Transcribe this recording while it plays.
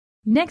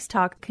Next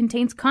Talk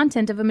contains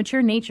content of a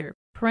mature nature.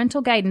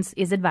 Parental guidance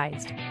is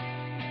advised.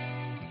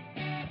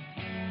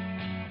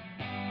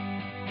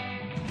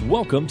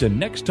 Welcome to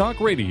Next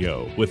Talk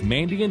Radio with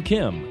Mandy and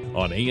Kim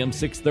on AM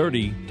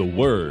 630, The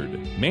Word.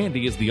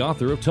 Mandy is the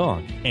author of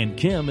Talk, and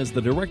Kim is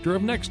the director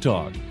of Next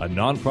Talk, a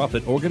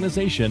nonprofit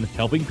organization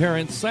helping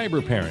parents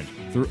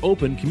cyberparent through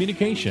open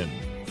communication.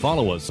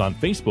 Follow us on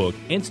Facebook,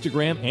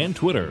 Instagram, and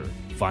Twitter.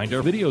 Find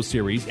our video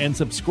series and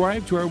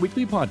subscribe to our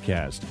weekly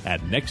podcast at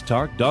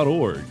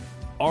nexttalk.org.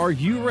 Are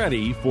you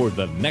ready for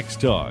the Next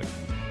Talk?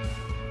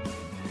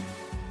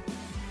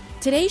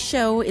 Today's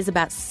show is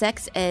about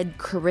sex ed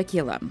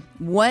curriculum.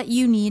 What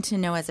you need to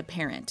know as a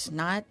parent.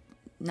 Not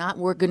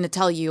we're going to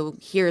tell you,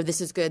 here,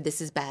 this is good,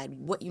 this is bad.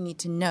 What you need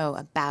to know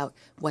about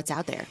what's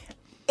out there.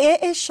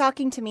 It is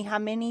shocking to me how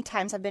many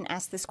times I've been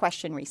asked this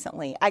question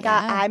recently.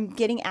 I'm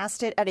getting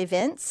asked it at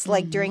events,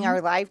 like during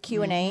our live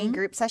Q&A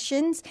group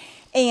sessions.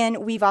 And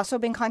we've also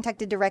been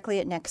contacted directly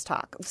at Next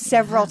Talk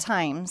several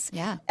times.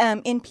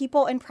 In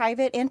people in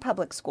private and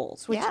public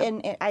schools, which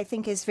and I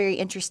think is very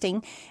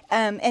interesting.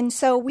 And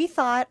so we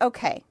thought,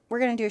 okay, we're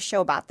going to do a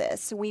show about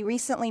this. We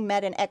recently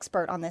met an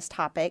expert on this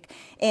topic,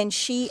 and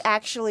she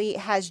actually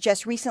has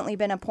just recently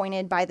been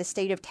appointed by the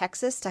state of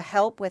Texas to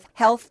help with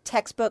health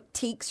textbook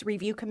TEKS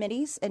review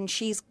committees, and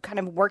she's kind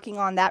of working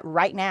on that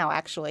right now,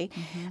 actually.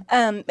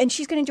 And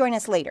she's going to join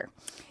us later.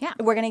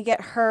 We're going to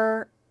get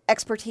her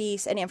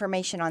expertise and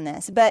information on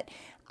this. But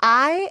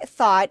I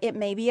thought it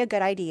may be a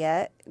good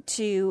idea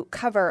to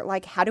cover,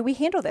 like, how do we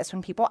handle this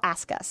when people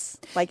ask us,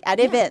 like at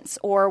events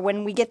or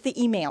when we get the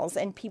emails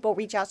and people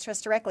reach out to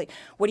us directly?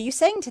 What are you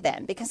saying to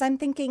them? Because I'm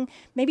thinking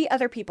maybe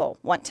other people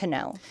want to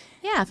know.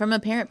 Yeah, from a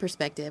parent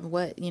perspective,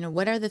 what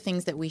are the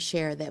things that we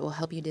share that will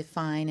help you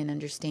define and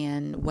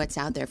understand what's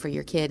out there for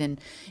your kid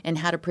and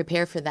how to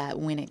prepare for that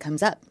when it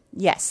comes up?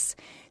 Yes.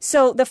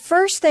 So the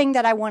first thing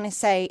that I want to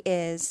say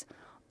is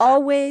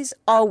always,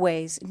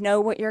 always know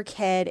what your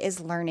kid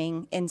is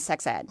learning in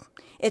sex ed.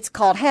 It's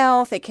called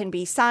health. It can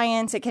be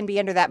science. It can be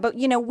under that. But,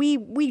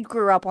 we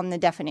grew up on the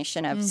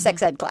definition of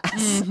sex ed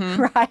class,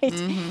 right?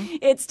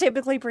 It's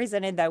typically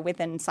presented, though,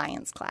 within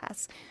science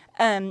class.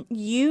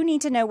 You need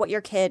to know what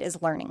your kid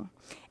is learning.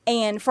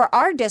 And for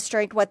our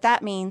district, what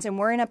that means, and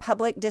we're in a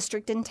public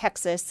district in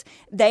Texas,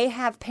 they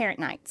have parent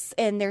nights.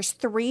 And there's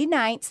 3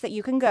 nights that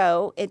you can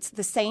go. It's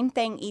the same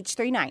thing each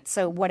 3 nights.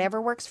 So whatever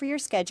works for your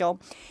schedule.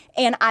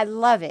 And I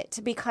love it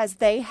because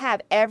they have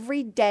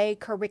everyday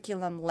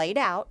curriculum laid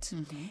out,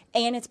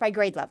 and it's by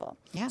grade level.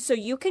 So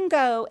you can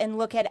go and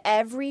look at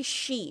every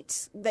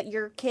sheet that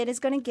your kid is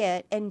going to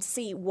get and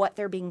see what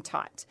they're being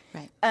taught.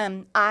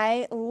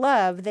 I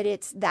love that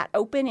it's that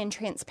open and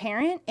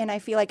transparent, and I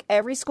feel like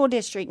every school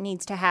district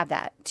needs to have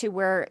that to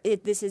where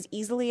this is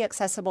easily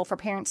accessible for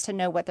parents to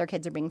know what their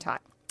kids are being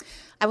taught.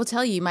 I will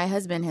tell you, my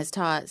husband has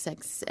taught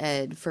sex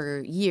ed for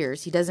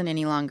years. He doesn't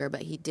any longer,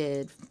 but he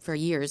did for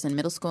years in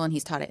middle school, and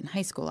he's taught it in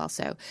high school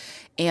also,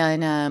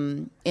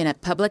 and in a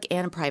public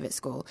and a private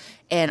school.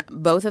 And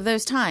both of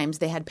those times,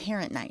 they had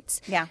parent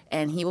nights.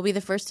 And he will be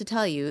the first to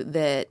tell you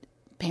that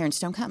parents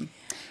don't come.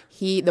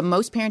 The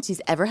most parents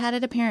he's ever had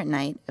at a parent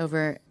night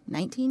over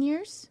 19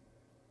 years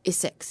is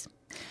 6.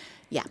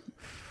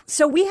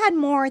 So we had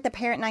more at the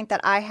parent night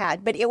that I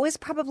had, but it was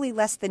probably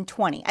less than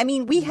 20. I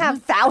mean, we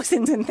have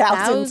thousands and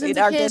thousands in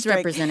our district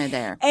represented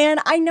there. And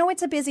I know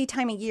it's a busy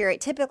time of year.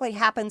 It typically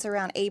happens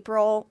around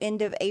April,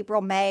 end of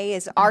April, May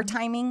is our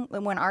timing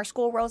when our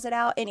school rolls it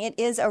out. And it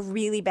is a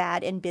really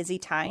bad and busy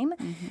time.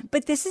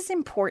 But this is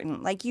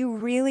important. Like, you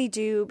really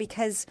do,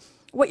 because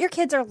what your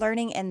kids are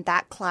learning in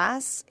that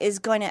class is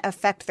going to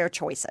affect their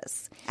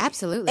choices.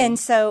 Absolutely. And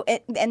so,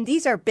 and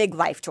these are big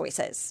life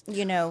choices,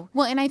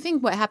 Well, and I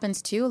think what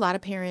happens too, a lot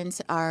of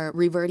parents are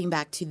reverting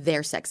back to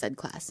their sex ed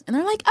class. And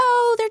they're like,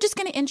 oh, they're just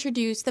going to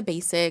introduce the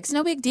basics,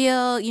 no big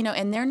deal,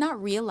 and they're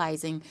not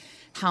realizing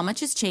how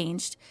much has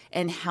changed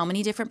and how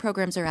many different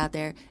programs are out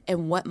there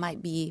and what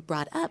might be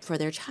brought up for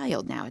their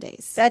child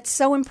nowadays. That's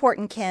so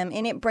important, Kim.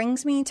 And it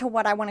brings me to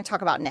what I want to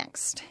talk about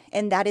next.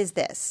 And that is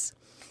this.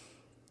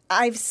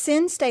 I've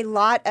sensed a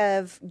lot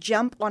of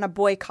jump on a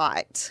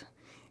boycott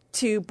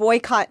to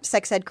boycott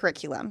sex ed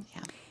curriculum.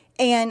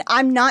 And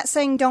I'm not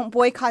saying don't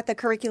boycott the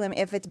curriculum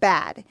if it's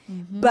bad.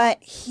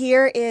 But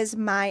here is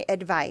my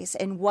advice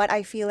and what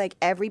I feel like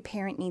every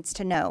parent needs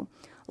to know.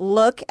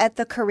 Look at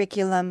the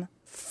curriculum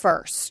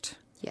first.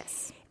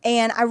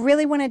 And I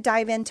really want to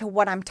dive into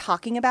what I'm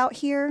talking about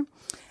here.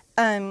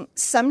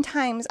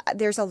 Sometimes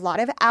there's a lot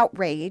of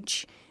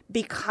outrage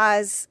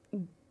because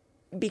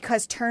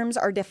terms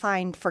are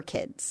defined for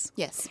kids.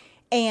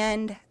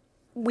 And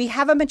we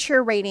have a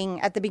mature rating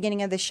at the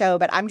beginning of the show,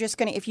 but I'm just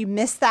going to, if you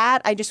missed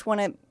that, I just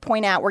want to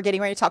point out we're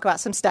getting ready to talk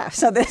about some stuff.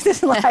 So this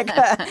is like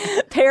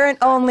a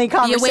parent-only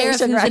conversation. Be aware of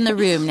who's in the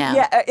room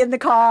now. In the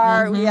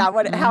car,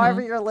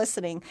 however you're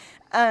listening.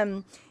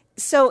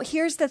 So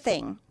here's the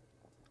thing.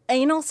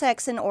 Anal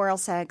sex and oral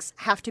sex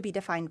have to be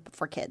defined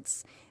for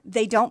kids.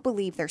 They don't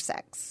believe they're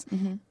sex.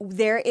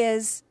 There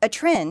is a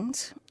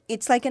trend.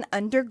 It's like an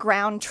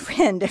underground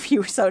trend, if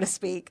you so to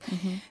speak,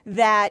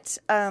 that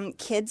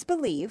kids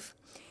believe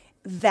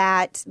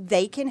that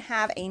they can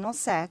have anal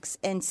sex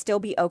and still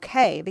be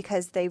okay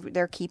because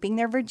they're keeping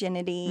their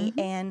virginity,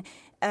 and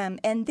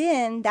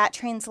then that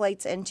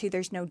translates into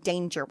there's no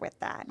danger with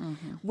that.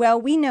 Well,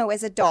 we know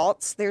as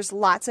adults there's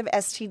lots of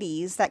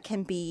STDs that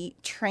can be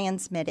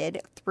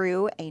transmitted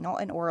through anal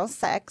and oral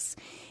sex,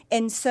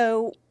 and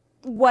so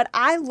what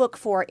I look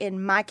for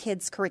in my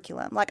kids'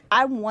 curriculum, like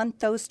I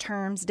want those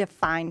terms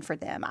defined for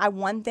them. I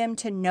want them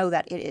to know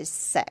that it is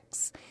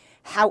sex.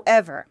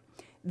 However,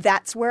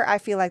 that's where I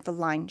feel like the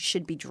line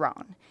should be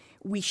drawn.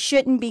 We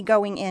shouldn't be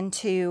going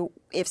into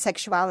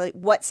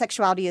what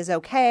sexuality is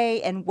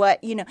okay and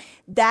what,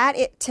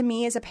 that to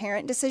me is a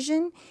parent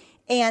decision.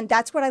 And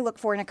that's what I look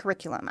for in a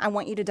curriculum. I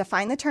want you to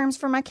define the terms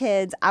for my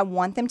kids. I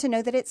want them to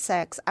know that it's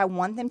sex. I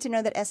want them to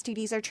know that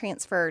STDs are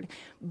transferred.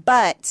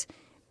 But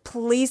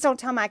please don't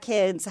tell my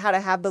kids how to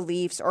have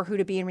beliefs or who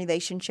to be in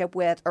relationship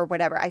with or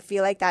whatever. I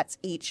feel like that's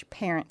each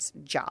parent's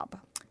job.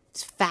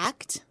 It's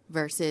fact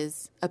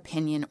versus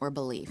opinion or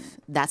belief.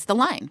 That's the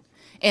line.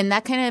 And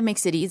that kind of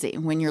makes it easy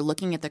when you're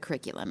looking at the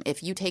curriculum.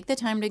 If you take the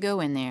time to go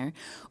in there,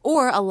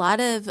 or a lot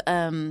of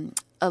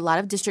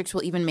districts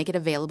will even make it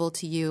available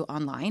to you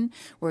online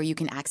where you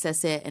can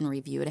access it and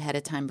review it ahead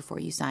of time before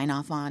you sign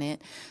off on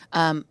it.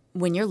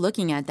 When you're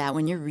looking at that,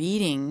 when you're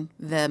reading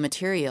the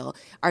material,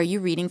 are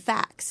you reading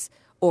facts?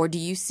 Or do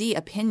you see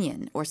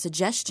opinion or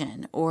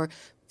suggestion or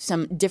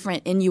some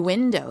different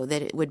innuendo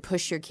that it would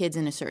push your kids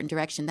in a certain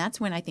direction? That's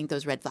when I think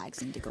those red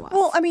flags need to go off.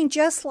 Well, I mean,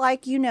 just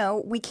like,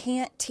 we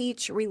can't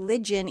teach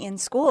religion in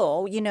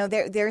school.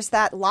 There's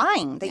that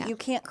line that you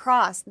can't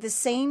cross. The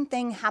same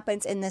thing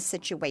happens in this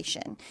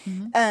situation.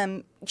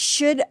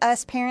 Should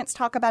us parents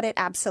talk about it?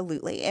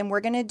 Absolutely. And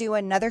we're going to do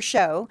another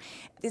show.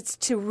 It's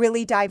to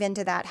really dive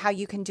into that, how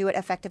you can do it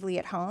effectively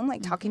at home,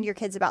 like talking to your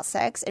kids about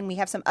sex. And we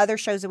have some other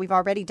shows that we've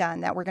already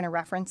done that we're going to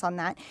reference on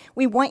that.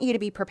 We want you to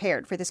be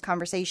prepared for this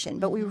conversation,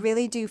 but we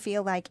really do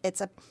feel like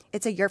it's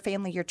a your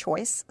family, your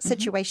choice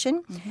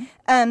situation.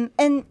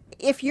 And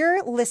if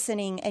you're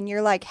listening and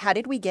you're like, how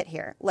did we get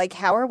here? Like,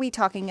 how are we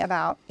talking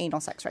about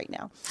anal sex right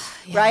now?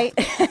 Right?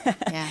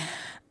 Yeah.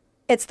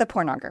 It's the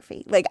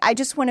pornography. Like, I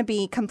just want to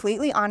be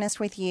completely honest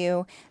with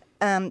you.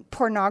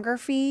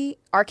 Pornography,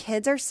 our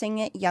kids are seeing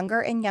it younger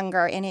and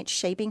younger, and it's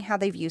shaping how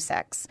they view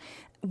sex.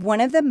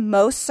 One of the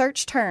most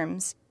searched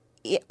terms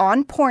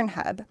on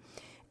Pornhub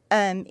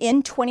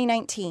in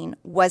 2019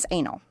 was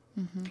anal.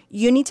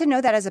 You need to know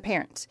that as a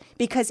parent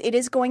because it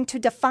is going to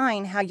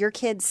define how your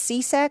kids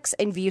see sex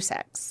and view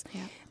sex.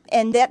 Yeah.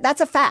 And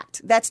that's a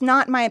fact. That's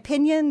not my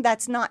opinion.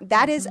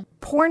 That is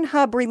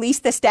Pornhub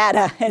released this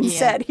data and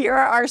said, here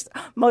are our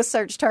most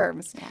searched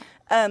terms.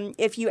 Yeah.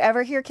 If you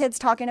ever hear kids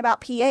talking about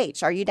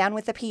pH, are you down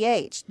with the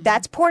pH?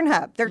 That's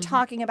Pornhub. They're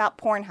talking about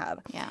Pornhub.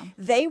 Yeah.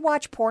 They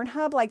watch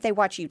Pornhub like they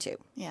watch YouTube.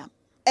 Yeah.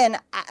 And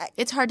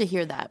it's hard to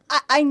hear that.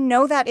 I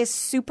know that is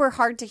super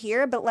hard to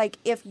hear, but like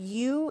if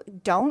you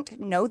don't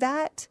know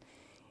that,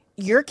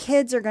 your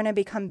kids are going to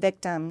become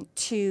victim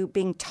to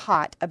being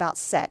taught about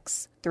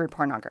sex through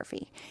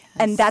pornography. Yes.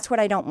 And that's what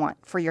I don't want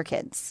for your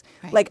kids.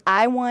 Right. Like,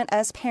 I want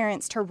us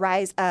parents to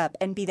rise up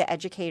and be the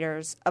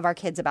educators of our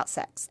kids about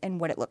sex and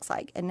what it looks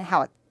like and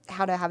how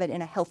to have it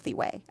in a healthy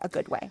way, a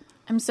good way.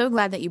 I'm so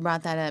glad that you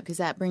brought that up because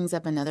that brings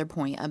up another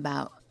point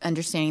about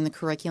understanding the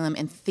curriculum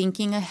and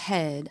thinking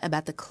ahead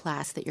about the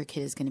class that your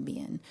kid is going to be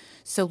in.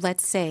 So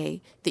let's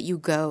say that you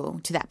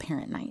go to that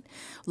parent night.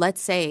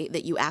 Let's say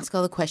that you ask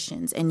all the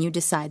questions and you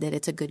decide that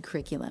it's a good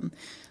curriculum.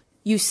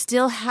 You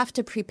still have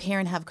to prepare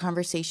and have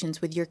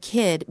conversations with your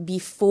kid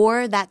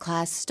before that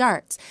class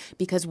starts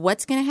because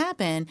what's going to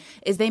happen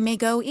is they may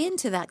go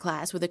into that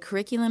class with a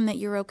curriculum that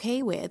you're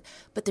okay with,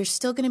 but there's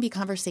still going to be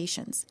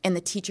conversations and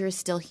the teacher is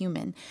still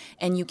human.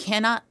 And you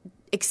cannot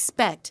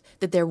expect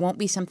that there won't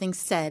be something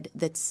said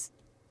that's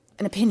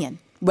an opinion,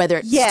 whether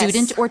it's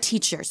student or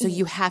teacher. So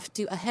you have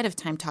to ahead of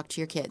time talk to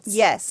your kids.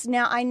 Yes.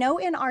 Now, I know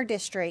in our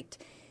district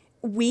 –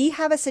 we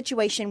have a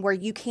situation where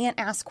you can't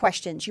ask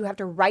questions. You have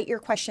to write your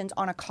questions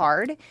on a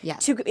card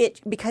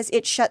because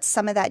it shuts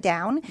some of that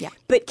down. Yeah.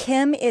 But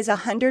Kim is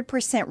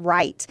 100%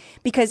 right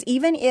because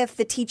even if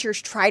the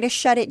teachers try to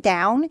shut it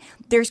down,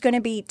 there's going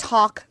to be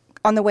talk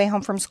on the way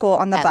home from school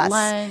on the bus.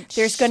 Lunch.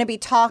 There's going to be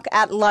talk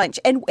at lunch.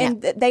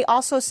 And they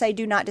also say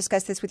do not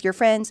discuss this with your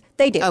friends.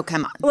 They do. Oh,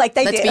 come on. Like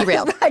they Let's do. be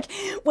real. Like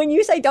when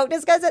you say don't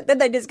discuss it, then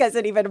they discuss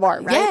it even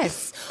more, right?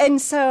 Yes.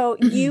 And so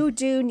you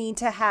do need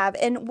to have,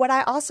 and what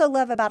I also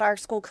love about our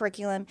school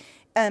curriculum,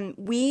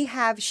 we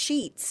have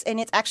sheets, and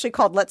it's actually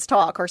called Let's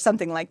Talk or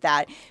something like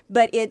that.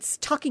 But it's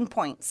talking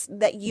points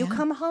that you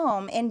come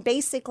home, and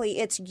basically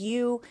it's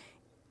you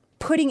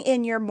putting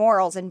in your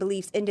morals and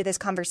beliefs into this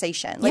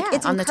conversation. Like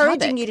it's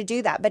encouraging you to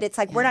do that, but it's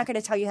like, we're not going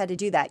to tell you how to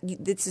do that.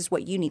 This is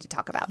what you need to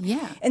talk about.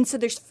 Yeah. And so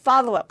there's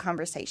follow-up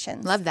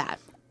conversations. Love that.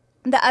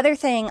 The other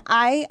thing,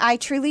 I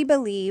truly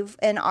believe,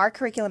 and our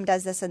curriculum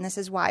does this, and this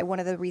is why, one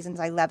of the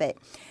reasons I love it.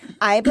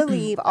 I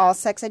believe all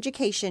sex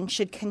education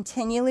should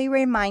continually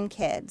remind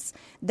kids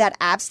that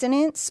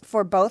abstinence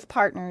for both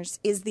partners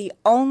is the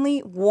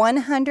only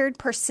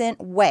 100%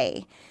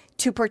 way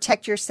to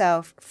protect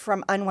yourself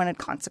from unwanted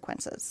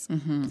consequences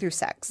through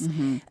sex.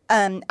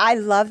 I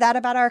love that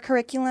about our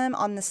curriculum.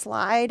 On the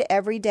slide,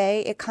 every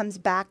day it comes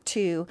back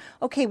to,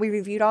 okay, we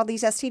reviewed all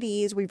these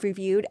STDs. We've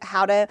reviewed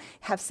how to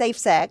have safe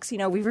sex.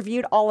 We've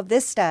reviewed all of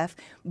this stuff.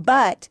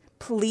 But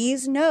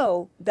please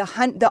know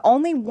the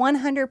only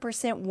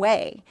 100%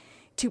 way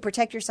to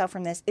protect yourself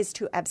from this is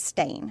to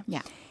abstain.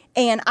 Yeah.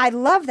 And I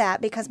love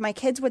that because my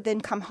kids would then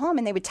come home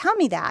and they would tell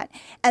me that.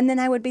 And then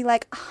I would be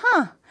like,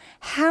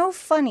 how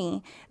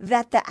funny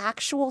that the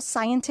actual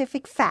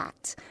scientific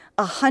fact,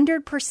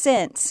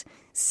 100%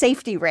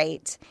 safety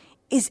rate,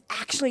 is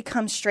actually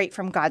comes straight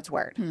from God's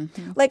word.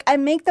 Like, I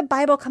make the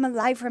Bible come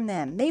alive from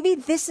them. Maybe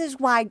this is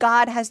why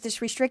God has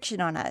this restriction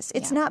on us.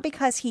 It's not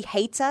because he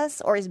hates us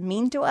or is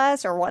mean to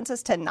us or wants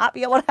us to not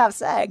be able to have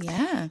sex.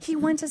 Yeah. He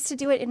wants us to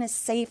do it in a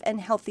safe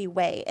and healthy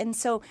way. And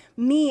so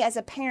me as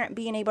a parent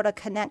being able to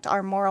connect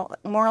our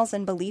morals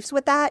and beliefs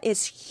with that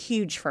is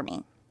huge for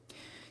me.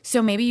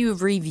 So maybe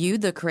you've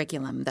reviewed the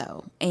curriculum,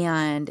 though,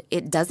 and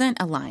it doesn't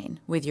align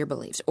with your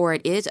beliefs, or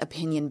it is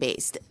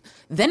opinion-based.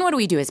 Then what do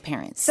we do as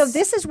parents? So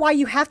this is why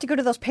you have to go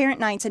to those parent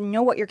nights and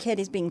know what your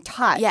kid is being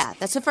taught. Yeah,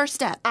 that's the first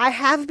step. I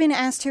have been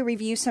asked to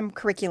review some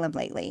curriculum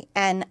lately,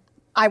 and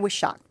I was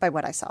shocked by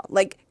what I saw.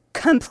 Like,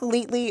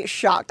 completely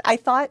shocked. I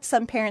thought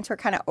some parents were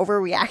kind of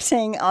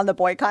overreacting on the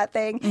boycott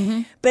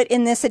thing, but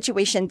in this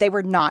situation, they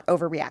were not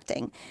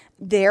overreacting.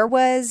 There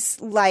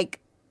was, like,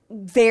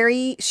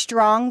 very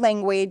strong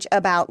language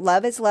about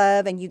love is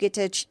love and you get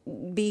to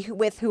be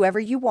with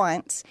whoever you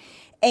want.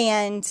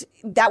 And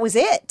that was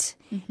it.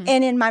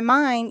 And in my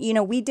mind,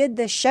 we did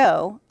this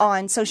show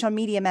on social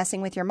media,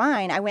 Messing With Your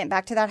Mind. I went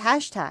back to that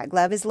hashtag,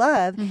 love is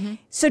love.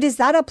 So does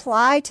that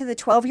apply to the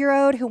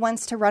 12-year-old who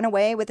wants to run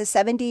away with a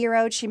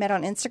 70-year-old she met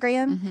on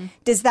Instagram?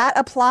 Does that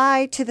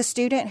apply to the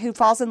student who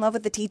falls in love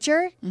with the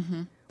teacher?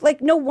 Like,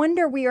 no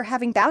wonder we are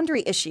having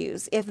boundary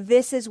issues if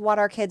this is what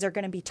our kids are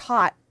going to be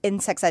taught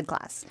in sex ed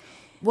class.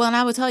 Well, and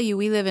I will tell you,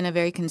 we live in a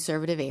very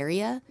conservative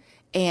area,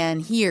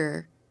 and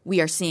here we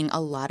are seeing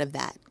a lot of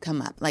that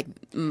come up. Like,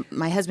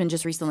 my husband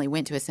just recently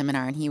went to a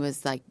seminar, and he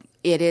was like,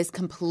 it is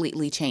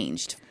completely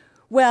changed.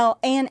 Well,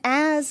 and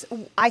as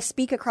I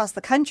speak across the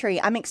country,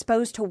 I'm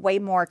exposed to way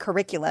more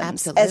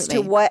curriculums as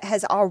to what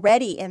has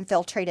already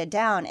infiltrated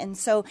down. And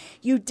so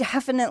you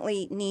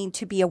definitely need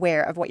to be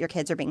aware of what your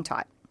kids are being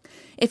taught.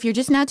 If you're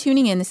just now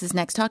tuning in, this is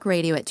Next Talk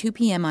Radio at 2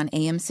 p.m. on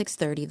AM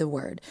 630, The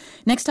Word.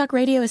 Next Talk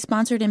Radio is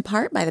sponsored in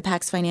part by the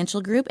Pax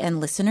Financial Group and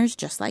listeners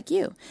just like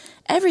you.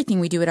 Everything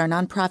we do at our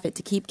nonprofit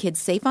to keep kids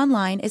safe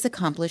online is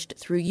accomplished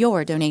through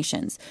your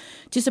donations.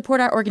 To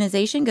support our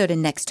organization, go to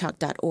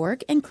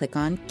nexttalk.org and click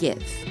on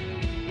Give.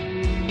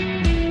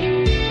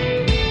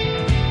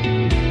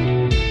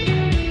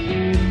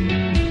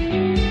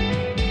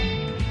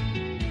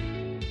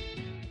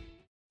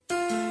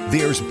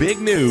 There's big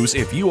news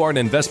if you are an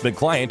investment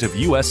client of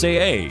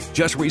USAA.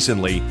 Just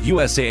recently,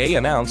 USAA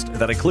announced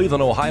that a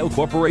Cleveland, Ohio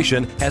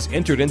corporation has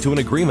entered into an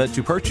agreement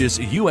to purchase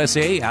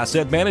USAA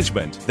Asset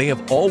Management. They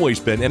have always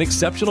been an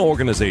exceptional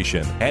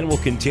organization and will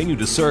continue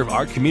to serve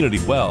our community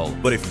well.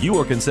 But if you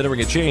are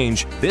considering a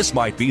change, this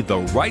might be the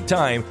right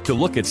time to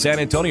look at San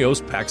Antonio's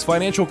Pax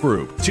Financial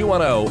Group.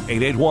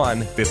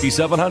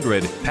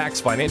 210-881-5700,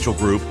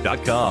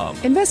 paxfinancialgroup.com.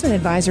 Investment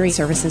advisory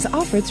services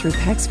offered through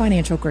Pax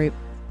Financial Group.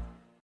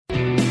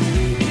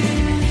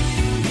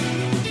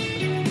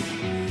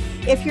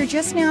 If you're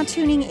just now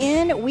tuning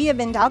in, we have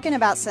been talking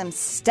about some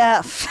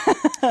stuff.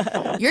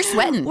 You're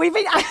sweating.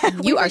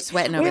 You are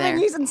sweating over there. We've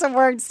been using some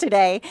words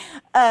today,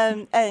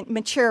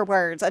 mature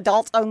words,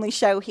 adult-only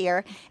show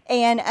here.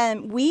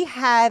 And we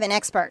have an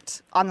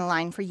expert on the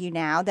line for you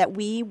now that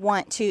we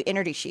want to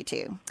introduce you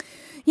to.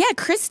 Yeah,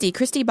 Christy.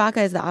 Christy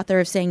Baca is the author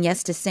of Saying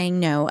Yes to Saying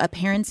No, A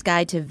Parent's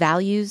Guide to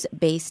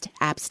Values-Based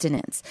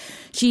Abstinence.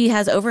 She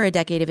has over a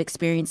decade of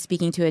experience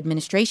speaking to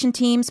administration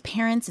teams,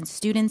 parents, and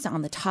students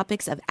on the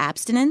topics of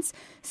abstinence,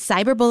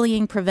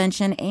 cyberbullying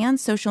prevention, and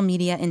social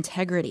media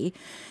integrity.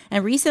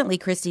 And recently,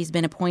 Christy's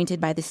been appointed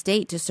by the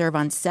state to serve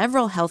on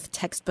several health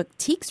textbook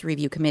TEKS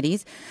review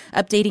committees,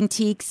 updating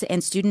TEKS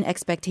and student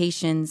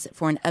expectations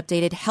for an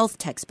updated health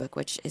textbook,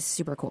 which is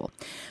super cool.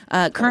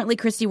 Currently,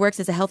 Christy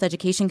works as a health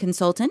education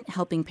consultant,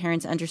 helping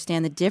parents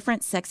understand the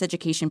different sex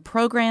education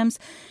programs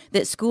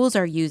that schools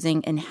are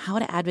using and how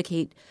to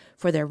advocate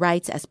for their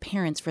rights as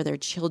parents for their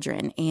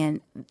children.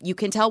 And you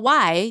can tell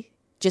why,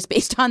 just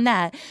based on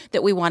that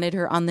we wanted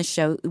her on the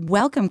show.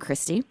 Welcome,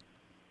 Christy.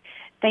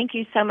 Thank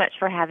you so much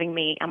for having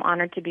me. I'm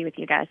honored to be with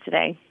you guys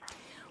today.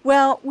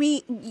 Well,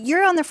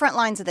 you're on the front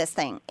lines of this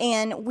thing,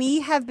 and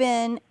we have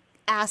been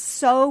asked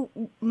so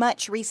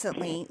much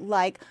recently,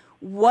 like,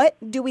 what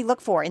do we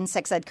look for in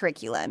sex ed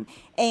curriculum?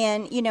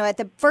 And, at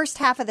the first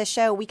half of the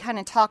show, we kind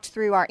of talked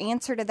through our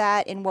answer to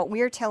that and what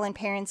we're telling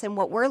parents and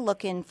what we're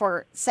looking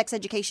for sex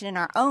education in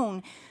our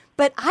own.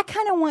 But I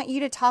kind of want you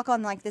to talk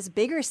on like this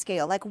bigger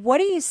scale. Like,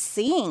 what are you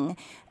seeing?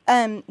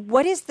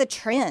 What is the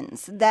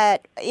trends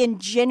that in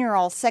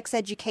general, sex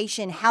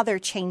education, how they're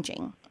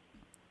changing?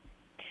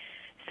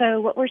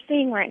 So what we're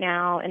seeing right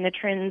now in the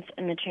trends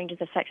and the changes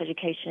of sex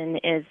education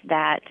is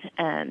that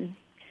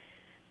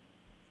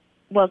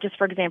well, just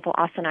for example,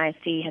 Austin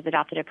ISD has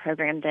adopted a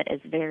program that is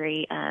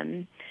very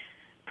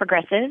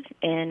progressive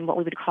in what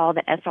we would call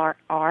the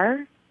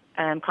SRR,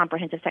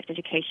 comprehensive sex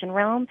education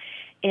realm,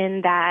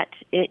 in that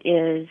it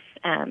is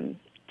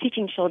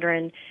teaching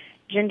children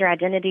gender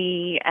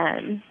identity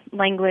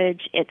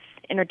language. It's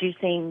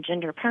introducing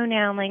gender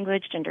pronoun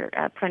language, gender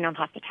pronoun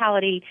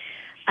hospitality.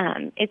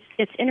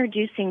 It's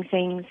introducing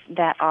things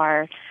that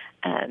are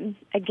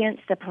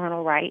against the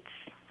parental rights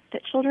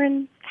that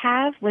children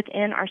have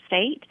within our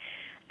state.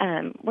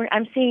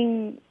 I'm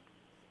seeing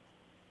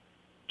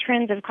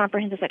trends of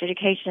comprehensive sex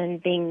education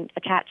being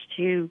attached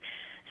to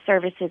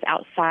services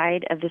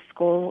outside of the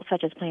school,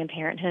 such as Planned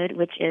Parenthood,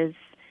 which is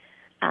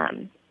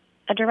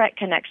a direct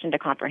connection to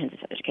comprehensive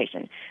sex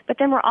education. But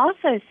then we're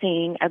also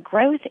seeing a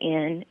growth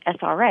in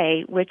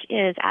SRA, which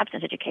is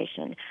abstinence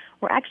education.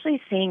 We're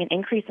actually seeing an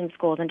increase in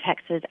schools in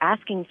Texas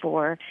asking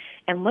for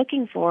and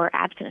looking for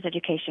abstinence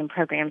education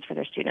programs for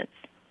their students.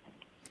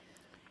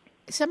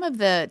 Some of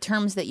the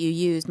terms that you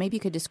use, maybe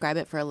you could describe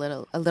it for a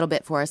little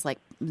bit for us, like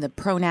the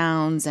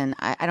pronouns, and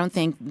I don't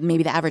think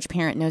maybe the average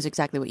parent knows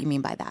exactly what you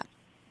mean by that.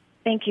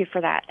 Thank you for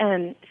that.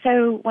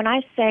 So when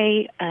I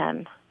say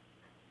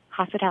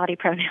hospitality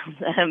pronouns,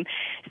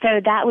 so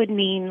that would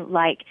mean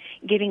like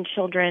giving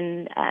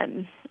children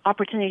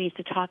opportunities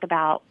to talk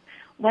about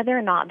whether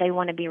or not they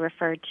want to be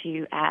referred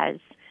to as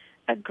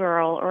a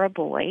girl or a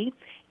boy,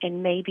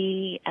 and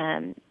maybe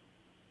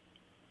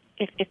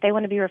if they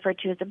want to be referred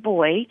to as a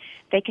boy,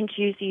 they can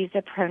choose to use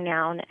the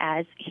pronoun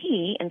as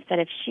he instead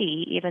of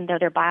she, even though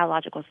their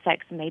biological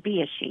sex may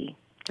be a she.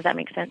 Does that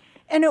make sense?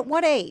 And at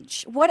what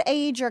age? What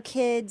age are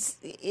kids,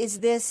 is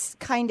this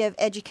kind of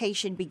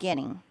education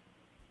beginning?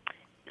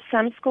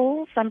 Some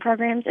schools, some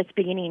programs, it's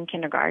beginning in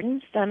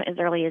kindergarten, some as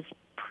early as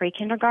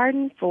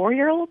pre-kindergarten,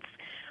 4-year-olds,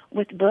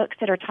 with books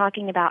that are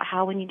talking about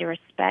how we need to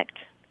respect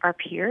our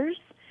peers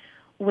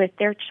with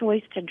their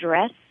choice to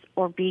dress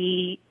or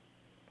be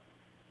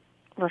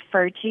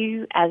referred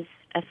to as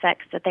a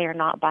sex that they are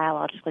not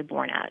biologically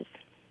born as.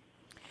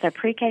 So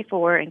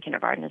pre-K4 and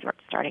kindergarten is where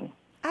it's starting.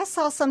 I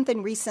saw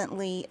something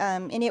recently,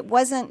 and it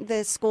wasn't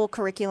the school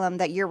curriculum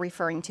that you're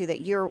referring to,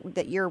 that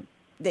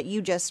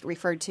you just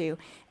referred to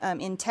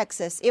in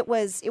Texas. It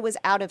was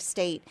out of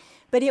state,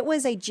 but it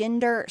was a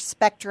gender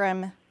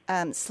spectrum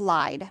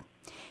slide,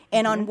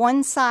 and on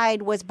one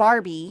side was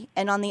Barbie,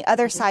 and on the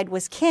other side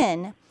was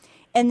Ken,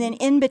 and then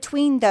in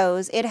between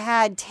those, it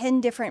had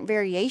 10 different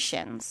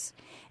variations.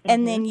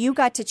 And then you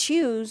got to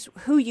choose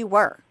who you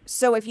were.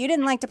 So if you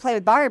didn't like to play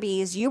with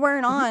Barbies, you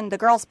weren't on the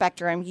girl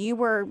spectrum. You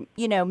were,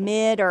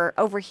 mid or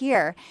over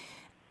here.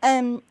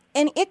 And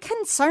it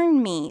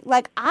concerned me.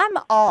 Like, I'm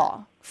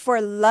all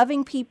for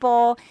loving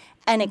people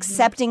and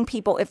accepting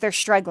people if they're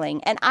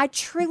struggling. And I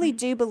truly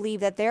do believe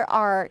that there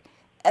are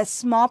a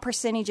small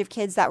percentage of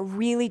kids that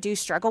really do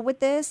struggle with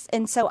this.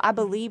 And so I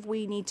believe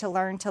we need to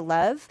learn to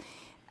love.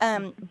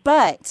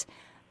 But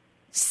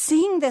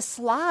seeing this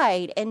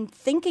slide and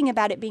thinking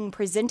about it being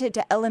presented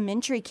to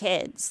elementary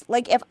kids,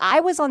 like if I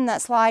was on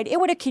that slide, it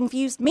would have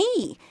confused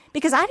me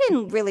because I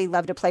didn't really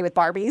love to play with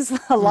Barbies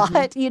a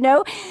lot,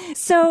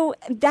 So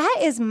that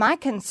is my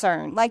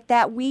concern, like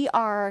that we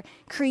are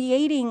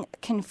creating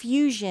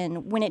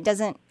confusion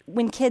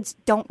when kids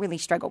don't really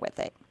struggle with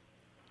it.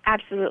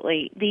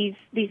 Absolutely. These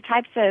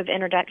types of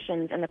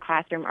introductions in the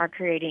classroom are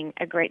creating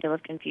a great deal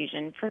of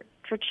confusion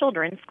for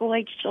children,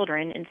 school-age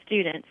children and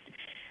students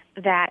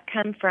that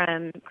come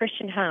from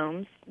Christian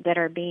homes that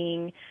are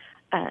being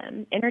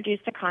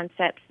introduced to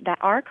concepts that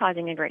are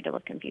causing a great deal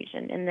of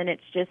confusion. And then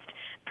it's just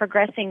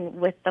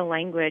progressing with the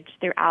language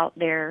throughout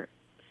their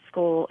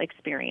school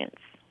experience.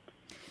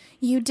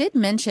 You did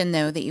mention,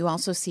 though, that you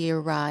also see a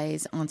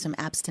rise on some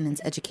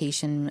abstinence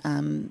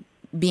education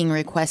being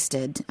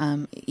requested,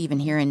 even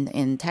here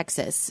in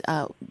Texas.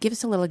 Give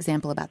us a little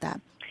example about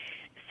that.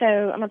 So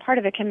I'm a part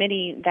of a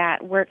committee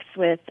that works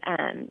with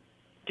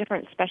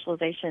different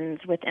specializations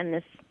within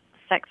this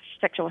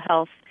sexual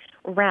health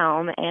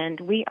realm, and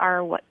we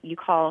are what you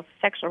call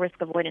sexual risk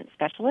avoidance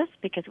specialists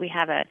because we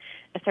have a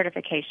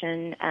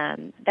certification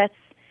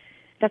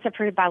that's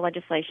approved by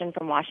legislation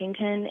from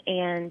Washington,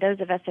 and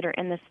those of us that are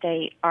in the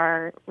state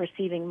are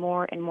receiving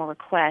more and more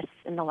requests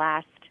in the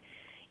last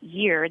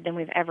year than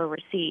we've ever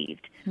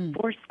received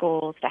for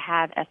schools to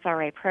have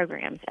SRA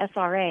programs.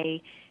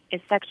 SRA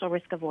is sexual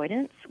risk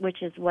avoidance,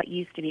 which is what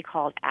used to be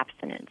called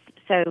abstinence.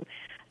 So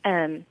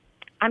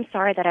I'm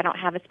sorry that I don't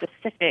have a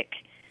specific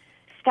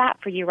stat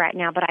for you right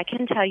now, but I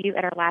can tell you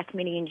at our last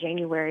meeting in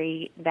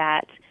January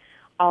that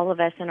all of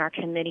us in our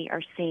committee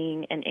are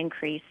seeing an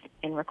increase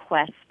in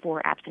requests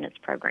for abstinence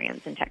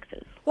programs in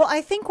Texas. Well,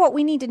 I think what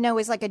we need to know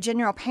is like a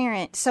general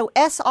parent. So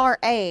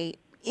SRA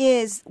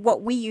is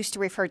what we used to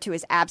refer to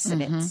as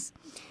abstinence.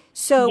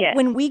 So yes.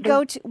 when we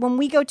go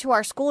to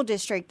our school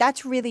district,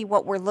 that's really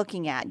what we're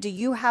looking at. Do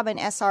you have an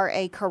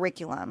SRA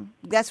curriculum?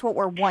 That's what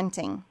we're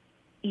wanting.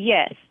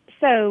 Yes.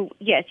 So,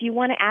 yes, you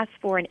want to ask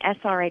for an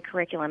SRA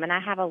curriculum, and I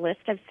have a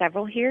list of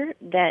several here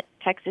that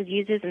Texas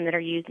uses and that are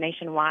used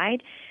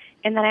nationwide.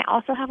 And then I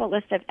also have a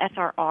list of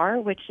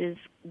SRR, which is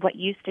what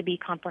used to be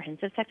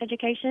comprehensive sex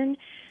education.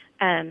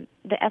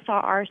 The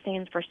SRR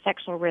stands for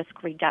Sexual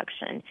Risk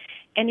Reduction.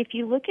 And if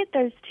you look at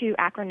those two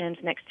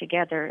acronyms next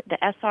together, the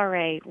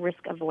SRA,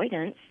 Risk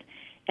Avoidance,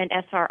 and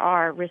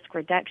SRR, Risk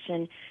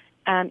Reduction,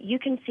 you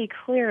can see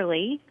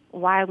clearly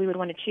why we would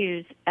want to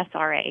choose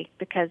SRA,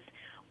 because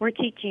we're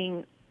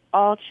teaching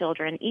all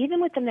children,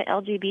 even within the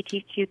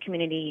LGBTQ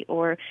community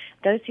or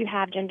those who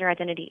have gender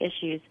identity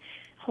issues,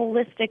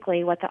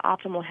 holistically what the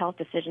optimal health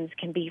decisions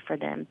can be for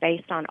them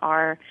based on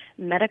our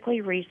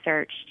medically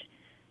researched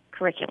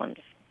curriculums.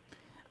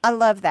 I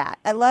love that.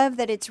 I love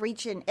that it's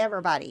reaching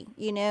everybody.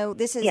 You know,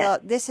 this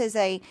is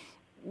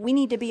we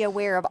need to be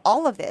aware of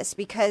all of this,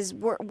 because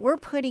we're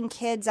putting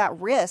kids at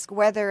risk,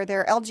 whether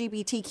they're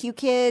LGBTQ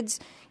kids,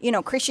 you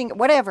know, Christian,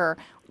 whatever,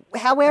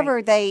 however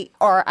Right. they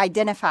are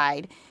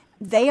identified,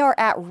 they are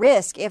at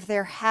risk if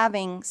they're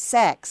having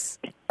sex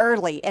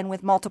early and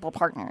with multiple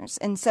partners.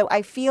 And so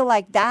I feel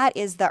like that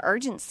is the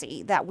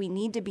urgency, that we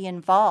need to be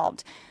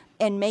involved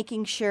in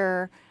making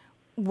sure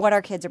what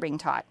our kids are being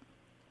taught.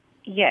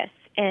 Yes,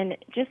 and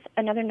just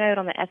another note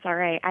on the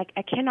SRA,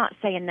 I cannot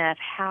say enough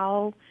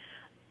how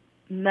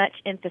much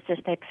emphasis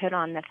they put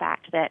on the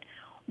fact that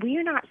we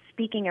are not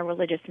speaking a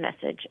religious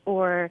message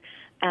or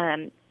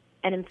an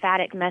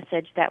emphatic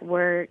message that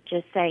we're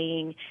just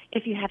saying,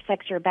 if you have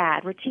sex, you're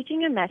bad. We're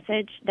teaching a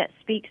message that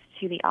speaks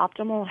to the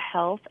optimal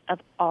health of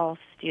all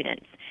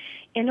students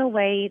in a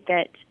way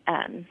that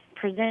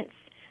presents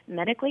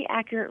medically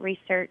accurate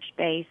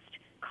research-based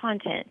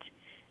content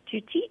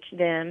to teach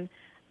them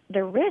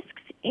the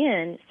risks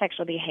in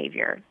sexual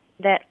behavior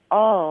that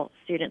all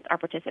students are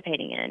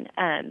participating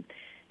in.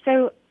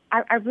 So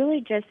I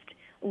really just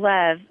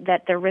love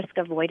that the risk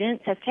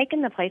avoidance has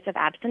taken the place of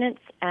abstinence,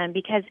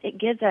 because it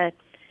gives a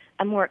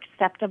more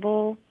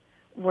acceptable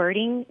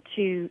wording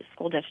to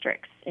school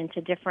districts and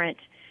to different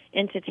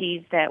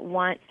entities that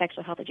want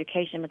sexual health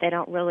education, but they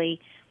don't really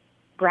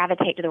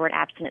gravitate to the word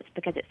abstinence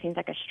because it seems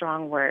like a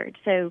strong word.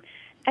 So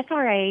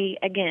SRA,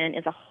 again,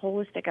 is a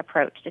holistic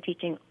approach to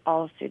teaching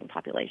all student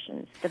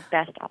populations the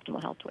best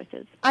optimal health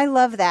choices. I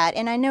love that.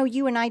 And I know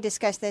you and I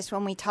discussed this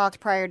when we talked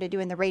prior to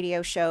doing the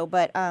radio show,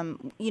 but,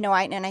 you know,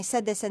 I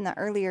said this in the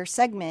earlier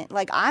segment,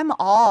 like, I'm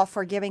all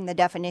for giving the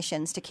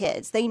definitions to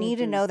kids. They need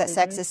to know that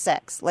sex is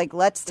sex. Like,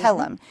 let's tell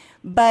them.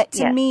 But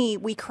to me,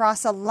 we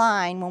cross a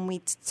line when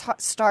we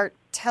start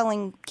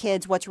telling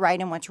kids what's right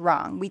and what's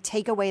wrong. We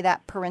take away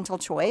that parental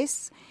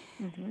choice.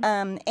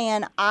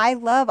 And I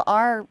love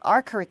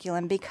our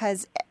curriculum,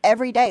 because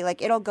every day,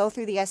 like, it'll go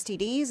through the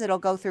STDs, it'll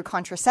go through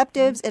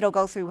contraceptives, it'll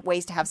go through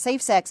ways to have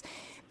safe sex,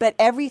 but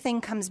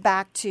everything comes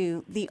back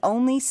to the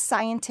only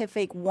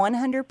scientific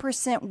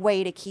 100%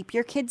 way to keep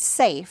your kids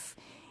safe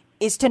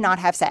is to not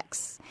have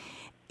sex.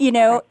 You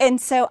know, and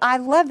so I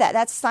love that.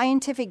 That's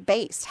scientific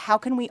based. How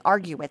can we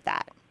argue with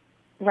that?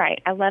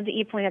 Right. I love that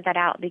you pointed that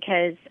out,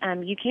 because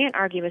you can't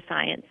argue with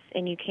science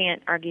and you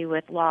can't argue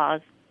with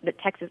laws that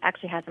Texas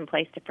actually has in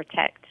place to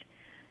protect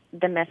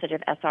the message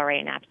of SRA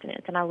and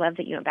abstinence. And I love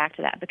that you went back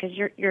to that, because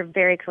you're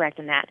very correct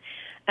in that.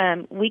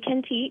 We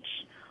can teach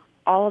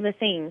all of the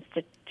things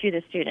to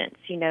the students,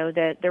 you know,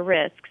 the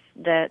risks,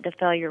 the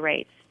failure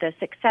rates, the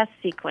success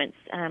sequence,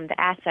 the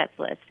assets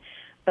list.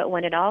 But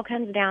when it all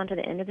comes down to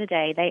the end of the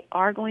day, they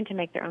are going to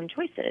make their own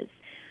choices.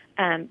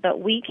 But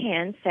we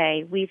can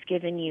say we've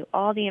given you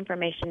all the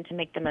information to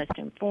make the most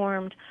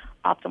informed,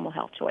 optimal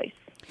health choice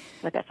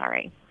with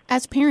SRA.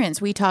 As parents,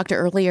 we talked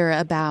earlier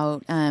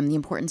about the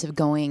importance of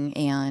going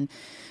and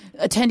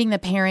attending the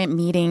parent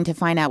meeting to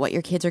find out what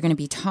your kids are going to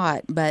be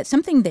taught. But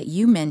something that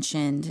you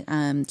mentioned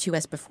to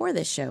us before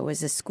this show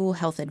was a school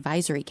health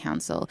advisory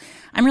council.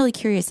 I'm really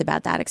curious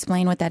about that.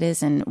 Explain what that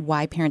is and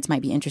why parents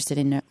might be interested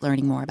in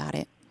learning more about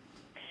it.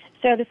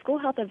 So the School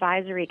Health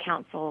Advisory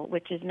Council,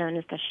 which is known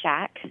as the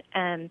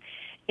SHAC,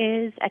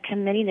 is a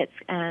committee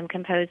that's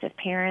composed of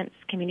parents,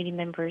 community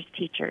members,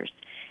 teachers.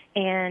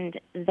 And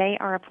they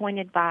are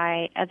appointed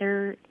by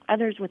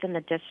others within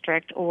the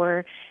district,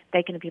 or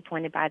they can be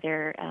appointed by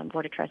their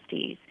board of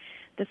trustees.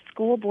 The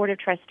school board of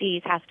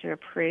trustees has to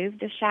approve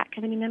the SHAC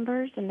committee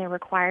members, and they're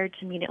required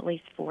to meet at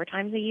least 4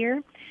 times a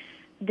year.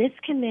 This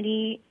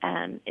committee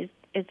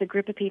is the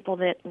group of people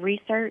that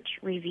research,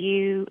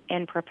 review,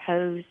 and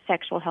propose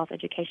sexual health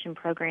education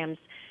programs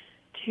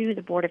to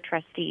the Board of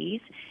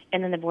Trustees,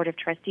 and then the Board of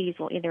Trustees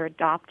will either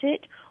adopt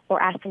it or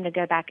ask them to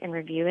go back and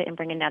review it and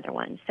bring another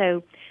one.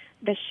 So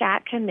the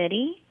SHAC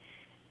committee,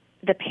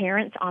 the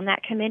parents on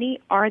that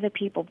committee, are the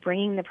people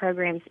bringing the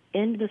programs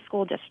into the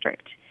school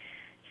district.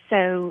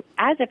 So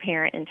as a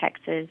parent in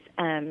Texas,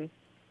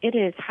 it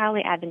is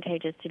highly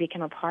advantageous to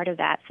become a part of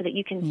that so that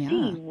you can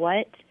see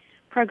what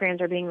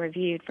programs are being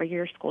reviewed for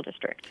your school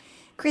district.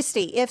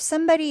 Christy, if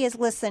somebody is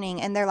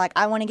listening and they're like,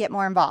 I want to get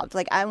more involved,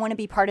 like, I want to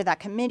be part of that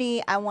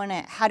committee,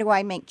 how do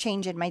I make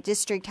change in my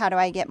district? How do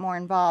I get more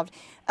involved?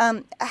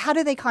 How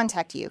do they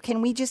contact you?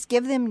 Can we just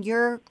give them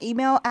your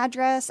email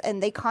address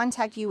and they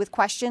contact you with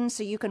questions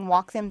so you can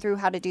walk them through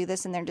how to do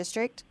this in their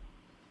district?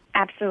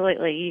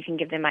 Absolutely. You can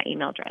give them my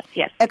email address,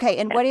 yes. Okay,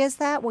 and what is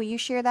that? Will you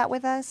share that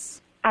with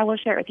us? I will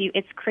share it with you.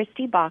 It's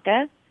Christy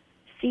Baca,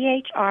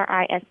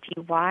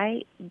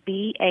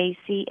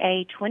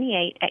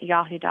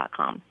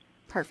 ChristybAca28@yahoo.com.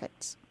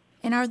 Perfect.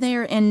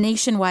 And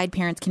nationwide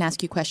parents can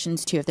ask you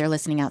questions too if they're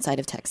listening outside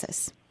of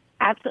Texas.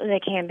 Absolutely, they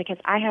can, because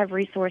I have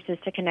resources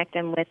to connect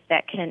them with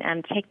that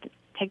can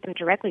take them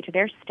directly to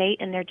their state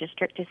and their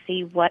district to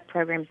see what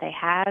programs they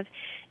have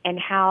and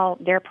how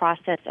their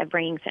process of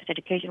bringing sex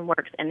education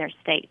works in their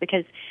state,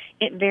 because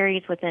it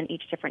varies within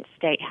each different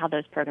state how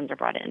those programs are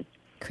brought in.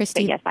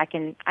 Christy, but yes, I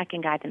can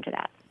guide them to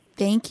that.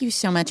 Thank you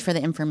so much for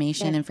the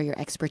information and for your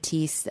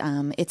expertise.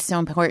 It's so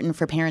important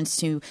for parents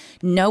to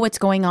know what's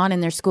going on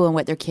in their school and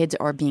what their kids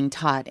are being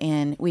taught,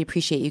 and we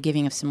appreciate you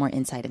giving us some more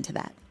insight into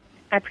that.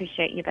 I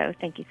appreciate you both.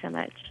 Thank you so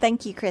much.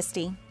 Thank you,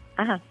 Christy.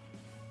 Uh-huh.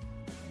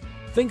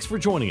 Thanks for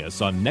joining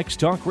us on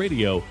Next Talk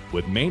Radio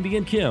with Mandy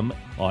and Kim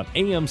on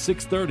AM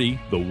 630,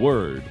 The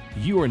Word.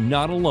 You are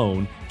not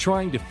alone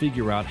trying to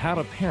figure out how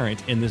to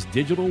parent in this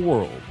digital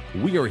world.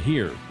 We are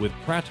here with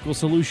practical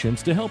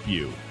solutions to help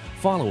you.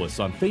 Follow us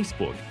on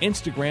Facebook,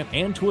 Instagram,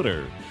 and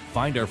Twitter.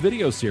 Find our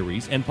video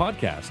series and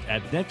podcast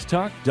at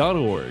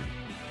nexttalk.org.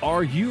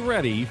 Are you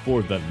ready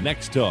for the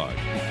next talk?